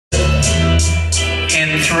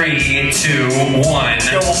in 3, 2, 1.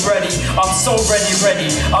 Yo, I'm ready. I'm so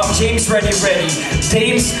ready. I'm James ready.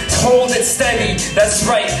 Dames, hold it steady. That's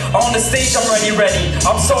right. On the stage, I'm ready.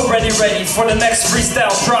 I'm so ready for the next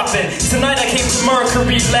freestyle dropping. Tonight I came to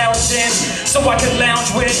Mercury lounging so I could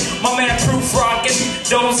lounge with my man Prufrock and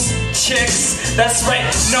those chicks. That's right.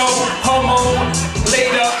 No homo.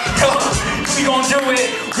 Later, we gon' do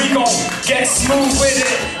it. We gon' get smooth with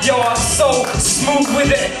it. Yo, I'm so smooth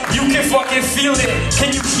with it. You can fucking feel it.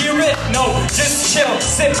 Can you hear it? No, just chill,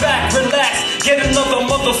 sit back, relax, get another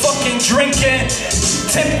motherfucking drink in.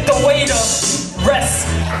 Tip the waiter, rest.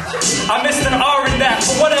 I missed an R in that,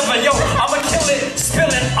 but whatever, yo, I'ma kill it, spill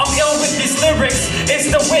it. I'm ill with these lyrics. It's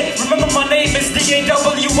the wit. Remember my name is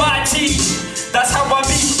D-A-W-I-T. That's how I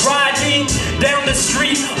be riding down the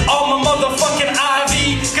street on my motherfucking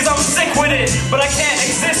IV. Cause I'm sick with it, but I can't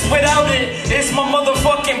exist without it. It's my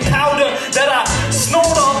motherfucking powder that I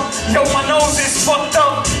snort on. Yo, my nose is fucked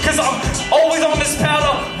up, cause I'm always on this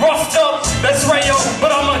powder, roughed up. That's right, yo,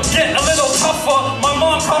 but I'ma get a little tougher. My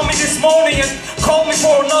mom called me this morning and called me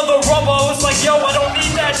for another rubber. I was like, yo, I don't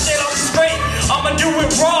need that shit, I'm straight. I'ma do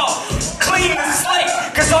it raw, clean the slate,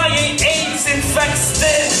 cause I ain't AIDS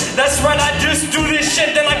infected. That's right, I just do this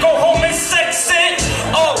shit, then I go home and sex it.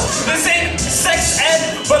 Oh, this ain't sex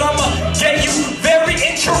ed, but I'ma get you very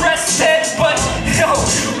interested. But yo,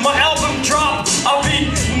 my album dropped, I'll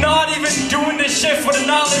be not even doing this shit for the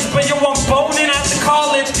knowledge. But yo, I'm boning at the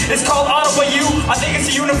college. It's called Ottawa U, I think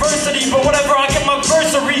it's a university. But whatever, I get my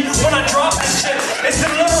bursary when I drop this shit. It's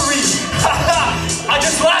delivery, haha, I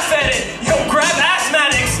just laugh at it. Yo, grab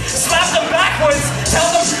asthmatics, slap them backwards, tell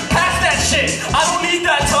them pass that shit. I don't need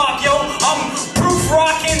that talk, yo. I'm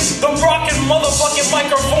Prufrocking the rockin' motherfucking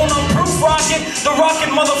microphone. I'm Prufrocking the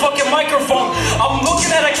rockin' motherfucking microphone. I'm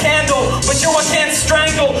looking at a candle, but yo, I can't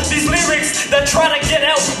strangle these lyrics that try to get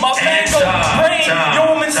out